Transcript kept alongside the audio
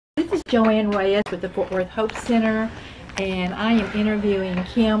Joanne Reyes with the Fort Worth Hope Center, and I am interviewing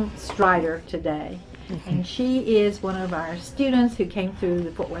Kim Strider today. And she is one of our students who came through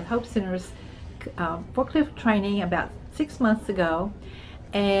the Fort Worth Hope Center's forklift training about 6 months ago.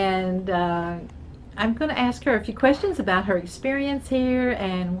 And I'm going to ask her a few questions about her experience here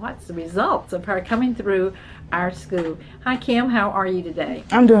and what's the results of her coming through our school. Hi Kim, how are you today?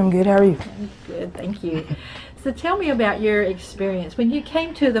 I'm doing good. How are you? Good, thank you. So tell me about your experience. When you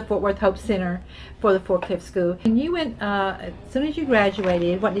came to the Fort Worth Hope Center for the forklift school, and you went, as soon as you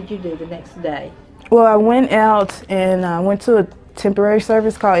graduated, what did you do the next day? Well, I went out and went to a temporary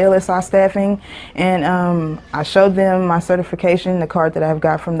service called LSI Staffing, and I showed them my certification, the card that I've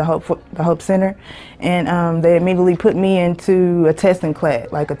got from the Hope Center, and they immediately put me into a testing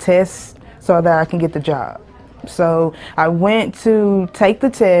class, like a test, so that I can get the job. So I went to take the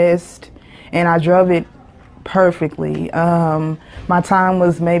test, and I drove it perfectly. My time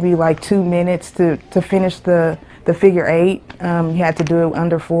was maybe like 2 minutes to finish the figure 8. You had to do it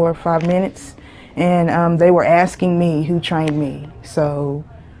under 4 or 5 minutes. And they were asking me who trained me, so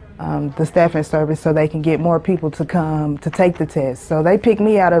the staffing service, so they can get more people to come to take the test. So they picked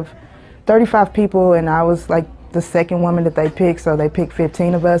me out of 35 people, and I was like the second woman that they picked, so they picked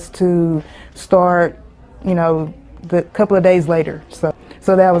 15 of us to start, you know, the couple of days later.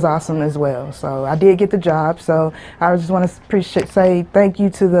 So that was awesome as well. So I did get the job, so I just want to say thank you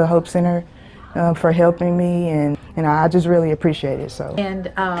to the Hope Center for helping me, and I just really appreciate it. So.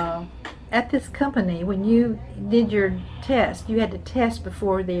 And at this company, when you did your test, you had to test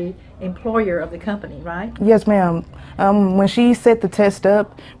before the employer of the company, right? Yes, ma'am. When she set the test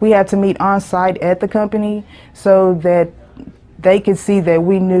up, we had to meet on site at the company so that they could see that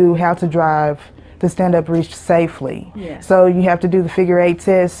we knew how to drive the stand-up reach safely. Yes. So you have to do the figure 8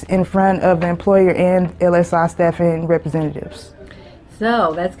 test in front of the employer and LSI staffing representatives.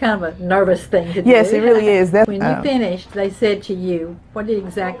 So that's kind of a nervous thing to do. Yes, it really is. When you finished, they said to you, what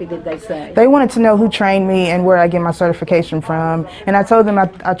exactly did they say? They wanted to know who trained me and where I get my certification from. And I told them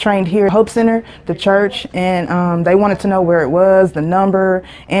I trained here at Hope Center, the church, and they wanted to know where it was, the number,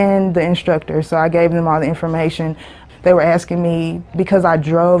 and the instructor. So I gave them all the information. They were asking me, because I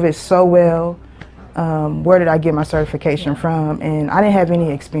drove it so well, where did I get my certification from, and I didn't have any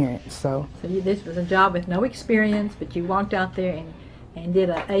experience. So this was a job with no experience, but you walked out there and did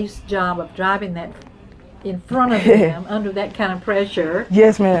an ace job of driving that in front of them under that kind of pressure.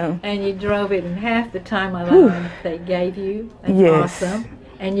 Yes, ma'am. And you drove it in half the time allowed they gave you. That's yes. Awesome.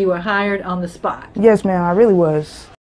 And you were hired on the spot. Yes, ma'am, I really was.